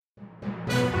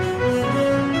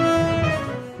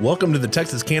Welcome to the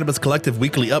Texas Cannabis Collective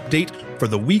Weekly Update for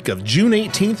the week of June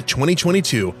 18th,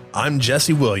 2022. I'm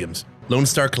Jesse Williams. Lone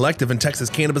Star Collective and Texas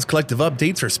Cannabis Collective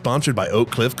updates are sponsored by Oak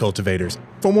Cliff Cultivators.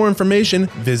 For more information,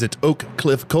 visit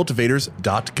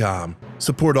oakcliffcultivators.com.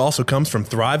 Support also comes from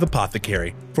Thrive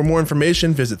Apothecary. For more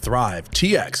information, visit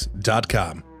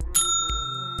thrivetx.com.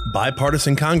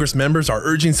 Bipartisan Congress members are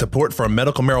urging support for a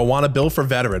medical marijuana bill for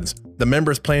veterans. The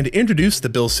members plan to introduce the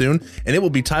bill soon, and it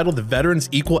will be titled the Veterans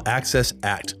Equal Access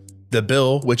Act. The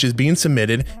bill, which is being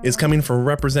submitted, is coming from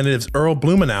Representatives Earl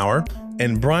Blumenauer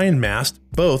and Brian Mast,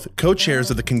 both co-chairs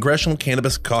of the Congressional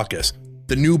Cannabis Caucus.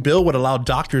 The new bill would allow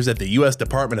doctors at the U.S.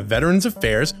 Department of Veterans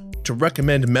Affairs to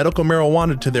recommend medical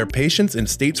marijuana to their patients in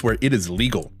states where it is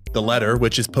legal. The letter,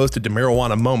 which is posted to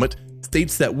Marijuana Moment,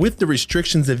 states that with the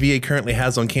restrictions the VA currently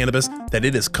has on cannabis, that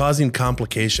it is causing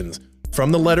complications.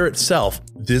 From the letter itself,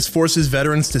 this forces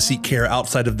veterans to seek care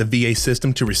outside of the VA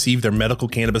system to receive their medical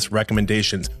cannabis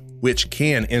recommendations, which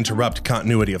can interrupt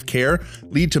continuity of care,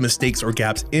 lead to mistakes or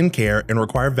gaps in care, and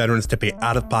require veterans to pay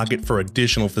out of pocket for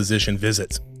additional physician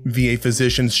visits. VA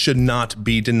physicians should not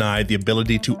be denied the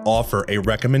ability to offer a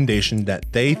recommendation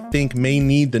that they think may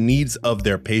meet the needs of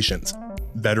their patients.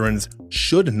 Veterans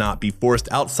should not be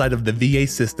forced outside of the VA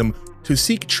system to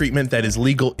seek treatment that is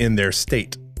legal in their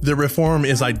state. The reform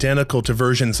is identical to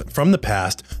versions from the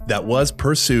past that was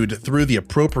pursued through the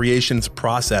appropriations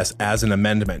process as an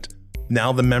amendment.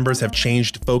 Now the members have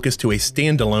changed focus to a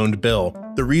standalone bill,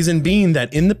 the reason being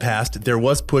that in the past there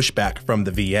was pushback from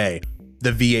the VA.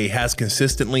 The VA has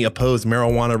consistently opposed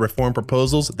marijuana reform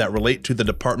proposals that relate to the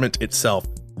department itself.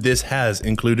 This has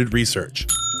included research.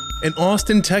 An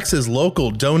Austin, Texas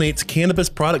local donates cannabis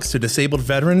products to disabled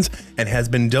veterans and has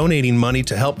been donating money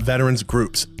to help veterans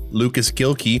groups. Lucas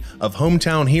Gilkey of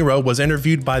Hometown Hero was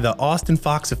interviewed by the Austin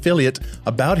Fox affiliate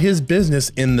about his business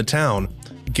in the town.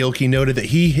 Gilkey noted that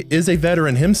he is a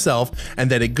veteran himself and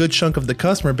that a good chunk of the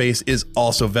customer base is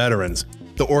also veterans.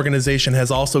 The organization has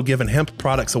also given hemp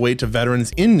products away to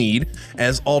veterans in need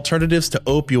as alternatives to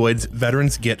opioids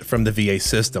veterans get from the VA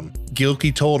system.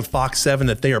 Gilkey told Fox 7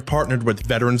 that they are partnered with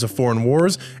Veterans of Foreign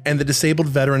Wars and the Disabled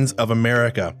Veterans of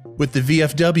America. With the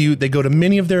VFW, they go to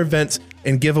many of their events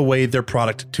and give away their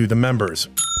product to the members.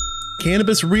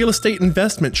 Cannabis Real Estate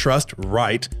Investment Trust,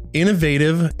 REIT,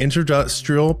 Innovative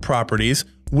Industrial Properties,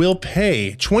 will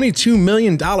pay $22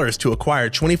 million to acquire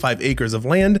 25 acres of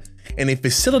land and a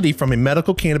facility from a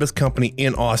medical cannabis company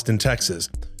in Austin, Texas,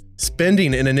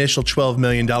 spending an initial $12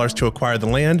 million to acquire the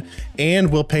land, and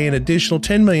will pay an additional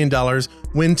 $10 million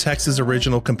when Texas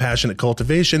Original Compassionate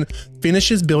Cultivation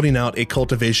finishes building out a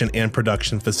cultivation and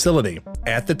production facility.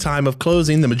 At the time of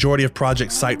closing, the majority of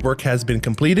project site work has been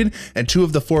completed, and 2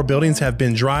 of the 4 buildings have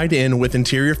been dried in with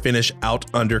interior finish out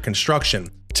under construction.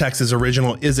 Texas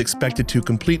Original is expected to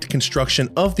complete construction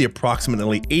of the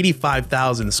approximately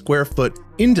 85,000 square foot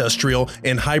industrial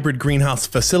and hybrid greenhouse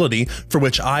facility, for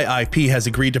which IIP has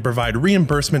agreed to provide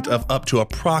reimbursement of up to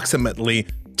approximately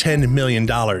 $10 million,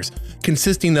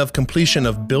 consisting of completion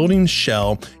of building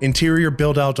shell, interior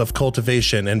build-out of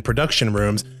cultivation and production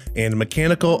rooms, and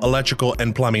mechanical, electrical,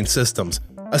 and plumbing systems.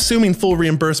 Assuming full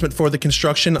reimbursement for the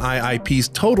construction, IIP's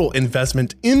total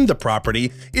investment in the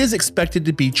property is expected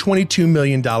to be $22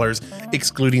 million,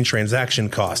 excluding transaction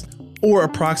costs, or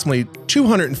approximately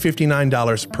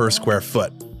 $259 per square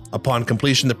foot. Upon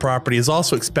completion, the property is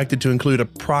also expected to include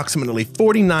approximately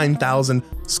 49,000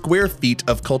 square feet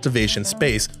of cultivation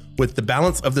space, with the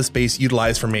balance of the space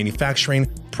utilized for manufacturing,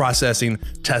 processing,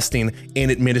 testing,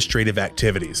 and administrative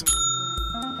activities.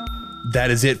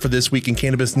 That is it for this week in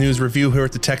Cannabis News Review here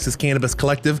at the Texas Cannabis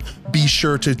Collective. Be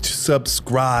sure to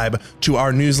subscribe to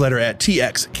our newsletter at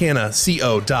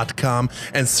txcannaco.com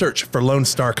and search for Lone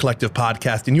Star Collective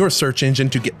Podcast in your search engine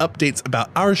to get updates about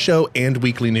our show and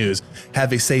weekly news.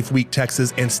 Have a safe week,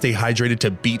 Texas, and stay hydrated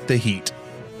to beat the heat.